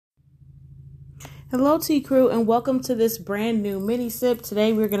Hello, Tea Crew, and welcome to this brand new mini sip.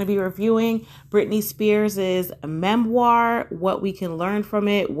 Today, we're going to be reviewing Britney Spears' memoir, what we can learn from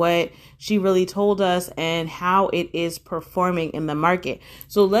it, what she really told us, and how it is performing in the market.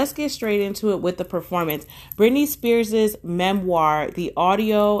 So let's get straight into it with the performance. Britney Spears' memoir, the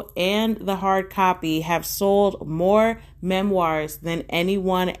audio and the hard copy, have sold more memoirs than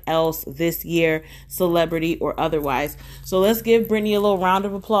anyone else this year, celebrity or otherwise. So let's give Britney a little round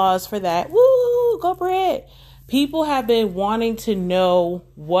of applause for that. Woo! Go Brit! People have been wanting to know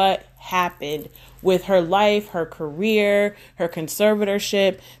what happened with her life, her career, her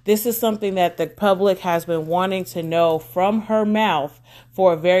conservatorship. This is something that the public has been wanting to know from her mouth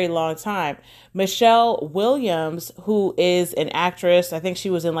for a very long time. Michelle Williams, who is an actress, I think she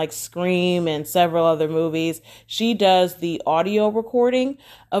was in like Scream and several other movies. She does the audio recording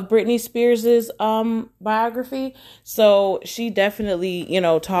of Britney Spears's biography. So she definitely,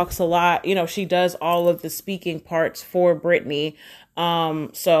 talks a lot. She does all of the speaking parts for Britney.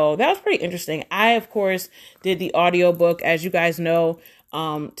 So that was pretty interesting. I, of course, did the audiobook. As you guys know,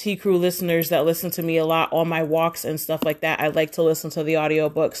 T Crew listeners that listen to me a lot on my walks and stuff like that, I like to listen to the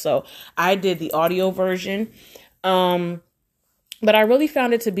audiobook. So I did the audio version. But I really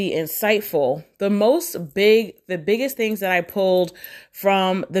found it to be insightful. The biggest things that I pulled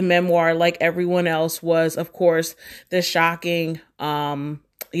from the memoir, like everyone else, was, of course, the shocking,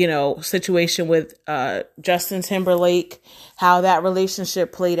 situation with Justin Timberlake, how that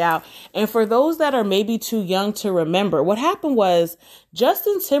relationship played out. And for those that are maybe too young to remember, what happened was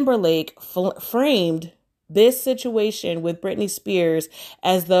Justin Timberlake framed this situation with Britney Spears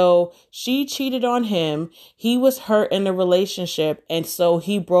as though she cheated on him. He was hurt in the relationship, and so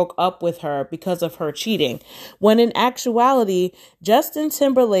he broke up with her because of her cheating. When in actuality, Justin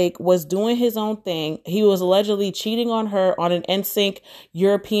Timberlake was doing his own thing. He was allegedly cheating on her on an NSYNC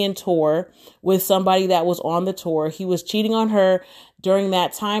European tour with somebody that was on the tour. He was cheating on her during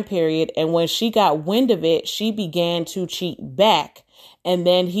that time period, and when she got wind of it, she began to cheat back. And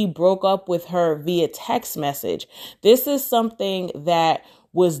then he broke up with her via text message. This is something that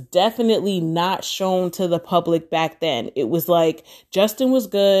was definitely not shown to the public back then. It was like Justin was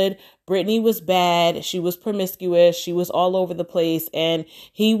good, Britney was bad, she was promiscuous, she was all over the place, and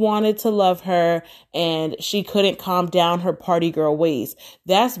he wanted to love her, and she couldn't calm down her party girl ways.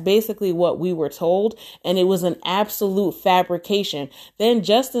 That's basically what we were told, and it was an absolute fabrication. Then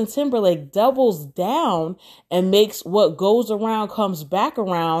Justin Timberlake doubles down and makes what goes around comes back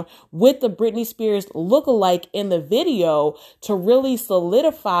around with the Britney Spears lookalike in the video to really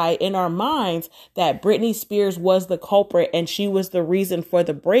solidify in our minds that Britney Spears was the culprit and she was the reason for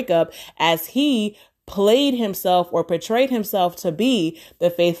the breakup, as he played himself or portrayed himself to be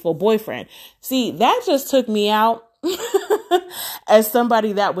the faithful boyfriend. See, that just took me out as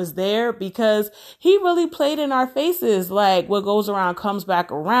somebody that was there, because he really played in our faces like what goes around comes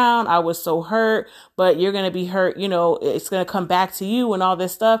back around. I was so hurt, but you're going to be hurt. It's going to come back to you and all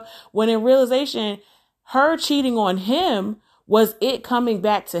this stuff. When in realization, her cheating on him was it coming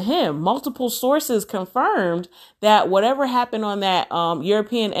back to him. Multiple sources confirmed that whatever happened on that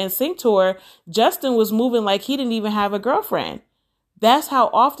European NSYNC tour, Justin was moving like he didn't even have a girlfriend. That's how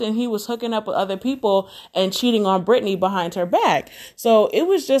often he was hooking up with other people and cheating on Britney behind her back. So it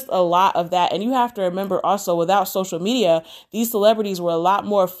was just a lot of that. And you have to remember also, without social media, these celebrities were a lot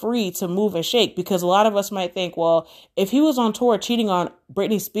more free to move and shake, because a lot of us might think, well, if he was on tour cheating on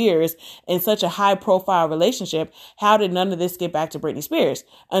Britney Spears in such a high profile relationship, how did none of this get back to Britney Spears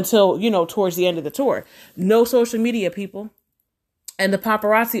until, towards the end of the tour? No social media, people. And the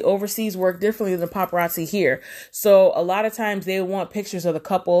paparazzi overseas work differently than the paparazzi here. So a lot of times they want pictures of the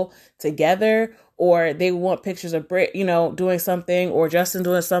couple together, or they want pictures of Brit, doing something, or Justin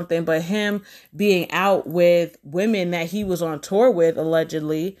doing something. But him being out with women that he was on tour with,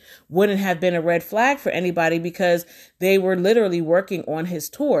 allegedly, wouldn't have been a red flag for anybody, because they were literally working on his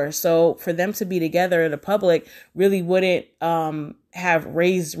tour. So for them to be together in the public really wouldn't have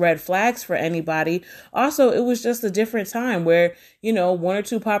raised red flags for anybody. Also, it was just a different time where, one or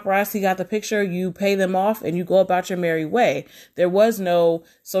two paparazzi got the picture, you pay them off, and you go about your merry way. There was no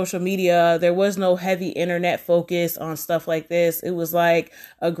social media. There was no heavy internet focus on stuff like this. It was like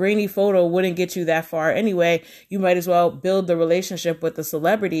a grainy photo wouldn't get you that far anyway. You might as well build the relationship with the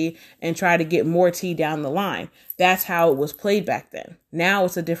celebrity and try to get more tea down the line. That's how it was played back then. Now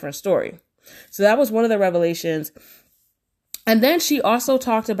it's a different story. So that was one of the revelations. And then she also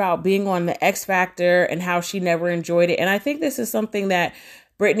talked about being on the X Factor and how she never enjoyed it. And I think this is something that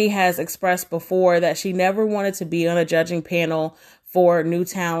Britney has expressed before, that she never wanted to be on a judging panel for new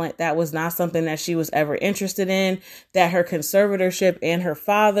talent. That was not something that she was ever interested in, that her conservatorship and her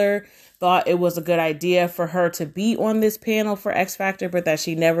father thought it was a good idea for her to be on this panel for X Factor, but that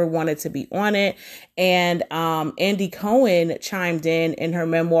she never wanted to be on it. And Andy Cohen chimed in her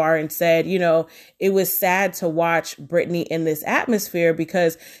memoir and said, you know, it was sad to watch Britney in this atmosphere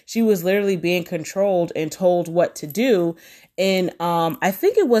because she was literally being controlled and told what to do. And I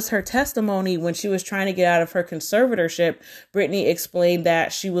think it was her testimony when she was trying to get out of her conservatorship. Britney explained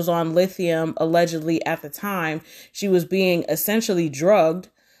that she was on lithium, allegedly at the time. She was being essentially drugged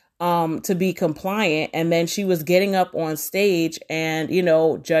to be compliant. And then she was getting up on stage and, you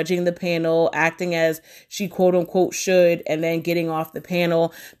know, judging the panel, acting as she quote unquote should, and then getting off the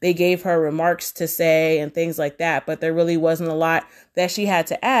panel. They gave her remarks to say and things like that. But there really wasn't a lot that she had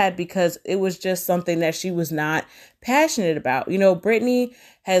to add because it was just something that she was not passionate about. You know, Britney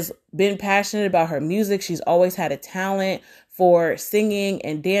has been passionate about her music. She's always had a talent for singing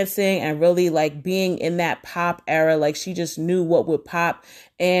and dancing and really like being in that pop era. Like she just knew what would pop.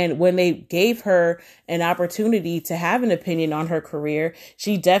 And when they gave her an opportunity to have an opinion on her career,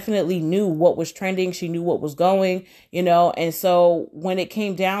 she definitely knew what was trending. She knew what was going, you know. And so when it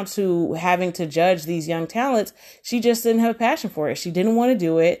came down to having to judge these young talents, she just didn't have a passion for it. She didn't want to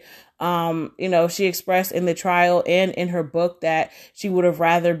do it. You know, she expressed in the trial and in her book that she would have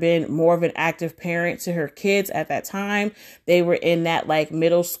rather been more of an active parent to her kids at that time. They were in that like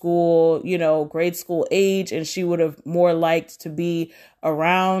middle school, you know, grade school age, and she would have more liked to be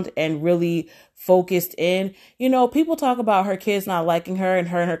around and really focused in. You know, people talk about her kids not liking her and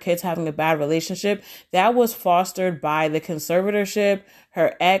her kids having a bad relationship. That was fostered by the conservatorship,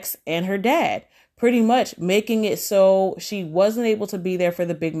 her ex, and her dad. Pretty much making it so she wasn't able to be there for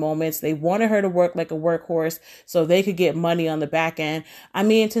the big moments. They wanted her to work like a workhorse so they could get money on the back end. I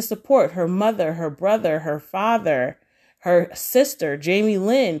mean, to support her mother, her brother, her father, her sister, Jamie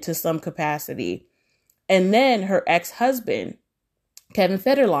Lynn, to some capacity. And then her ex-husband, Kevin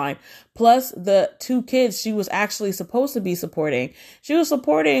Federline, plus the 2 kids she was actually supposed to be supporting. She was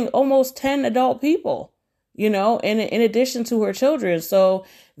supporting almost 10 adult people, you know, in addition to her children. So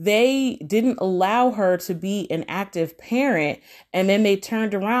they didn't allow her to be an active parent. And then they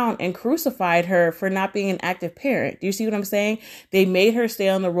turned around and crucified her for not being an active parent. Do you see what I'm saying? They made her stay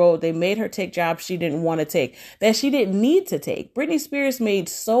on the road. They made her take jobs she didn't want to take, that she didn't need to take. Britney Spears made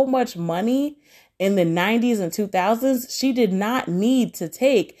so much money in the 90s and 2000s. She did not need to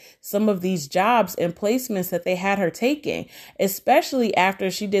take some of these jobs and placements that they had her taking, especially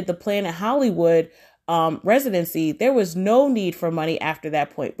after she did the Planet Hollywood residency. There was no need for money after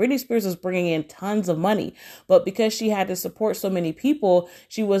that point. Britney Spears was bringing in tons of money, but because she had to support so many people,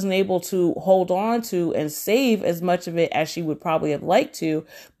 she wasn't able to hold on to and save as much of it as she would probably have liked to.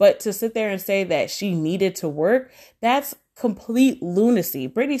 But to sit there and say that she needed to work, that's complete lunacy.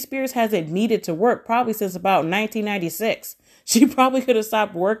 Britney Spears hasn't needed to work probably since about 1996. She probably could have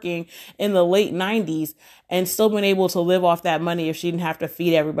stopped working in the late 90s and still been able to live off that money if she didn't have to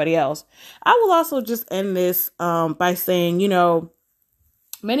feed everybody else. I will also just end this by saying, you know,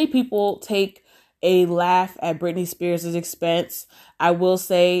 many people take a laugh at Britney Spears' expense. I will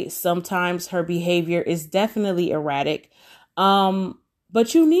say sometimes her behavior is definitely erratic.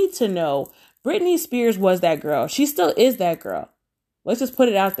 But you need to know Britney Spears was that girl. She still is that girl. Let's just put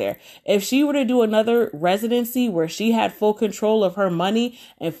it out there. If she were to do another residency where she had full control of her money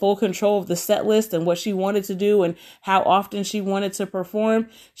and full control of the set list and what she wanted to do and how often she wanted to perform,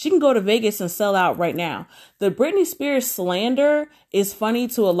 she can go to Vegas and sell out right now. The Britney Spears slander is funny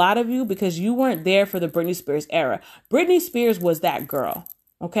to a lot of you because you weren't there for the Britney Spears era. Britney Spears was that girl.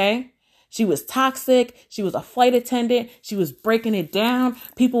 Okay? She was toxic. She was a flight attendant. She was breaking it down.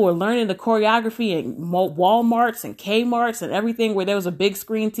 People were learning the choreography in Walmarts and Kmarts and everything where there was a big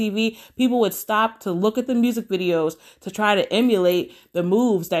screen TV. People would stop to look at the music videos to try to emulate the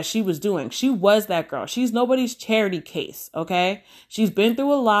moves that she was doing. She was that girl. She's nobody's charity case, okay? She's been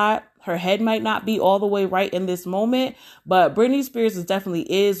through a lot. Her head might not be all the way right in this moment, but Britney Spears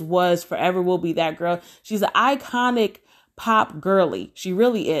was, forever will be that girl. She's an iconic pop girly. She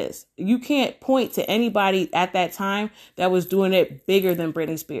really is. You can't point to anybody at that time that was doing it bigger than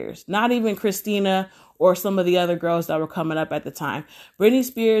Britney Spears. Not even Christina or some of the other girls that were coming up at the time. Britney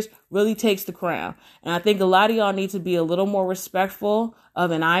Spears really takes the crown. And I think a lot of y'all need to be a little more respectful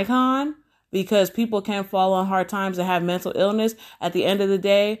of an icon, because people can fall on hard times and have mental illness. At the end of the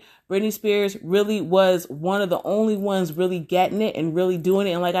day, Britney Spears really was one of the only ones really getting it and really doing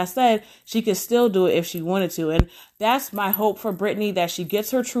it. And like I said, she could still do it if she wanted to. And that's my hope for Britney, that she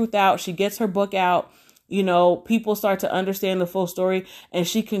gets her truth out. She gets her book out. people start to understand the full story, and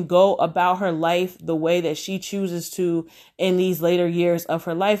she can go about her life the way that she chooses to in these later years of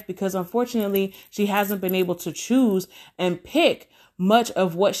her life, because unfortunately she hasn't been able to choose and pick much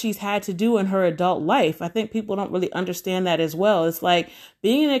of what she's had to do in her adult life. I think people don't really understand that as well. It's like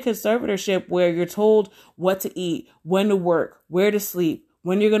being in a conservatorship where you're told what to eat, when to work, where to sleep,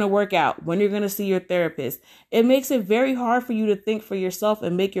 when you're going to work out, when you're going to see your therapist. It makes it very hard for you to think for yourself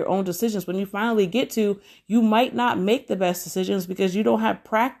and make your own decisions. When you finally get to, you might not make the best decisions because you don't have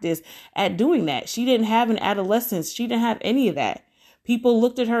practice at doing that. She didn't have an adolescence. She didn't have any of that. People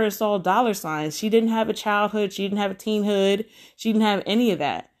looked at her and saw dollar signs. She didn't have a childhood. She didn't have a teenhood. She didn't have any of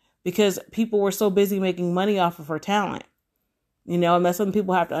that because people were so busy making money off of her talent. And that's something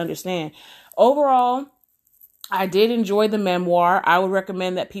people have to understand. Overall, I did enjoy the memoir. I would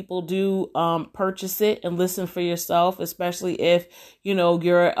recommend that people do purchase it and listen for yourself, especially if,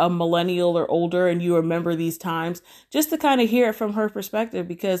 you're a millennial or older and you remember these times, just to kind of hear it from her perspective,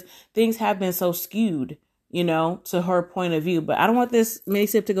 because things have been so skewed, to her point of view. But I don't want this mini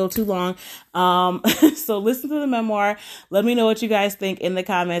sip to go too long. So listen to the memoir. Let me know what you guys think in the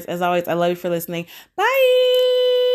comments. As always, I love you for listening. Bye.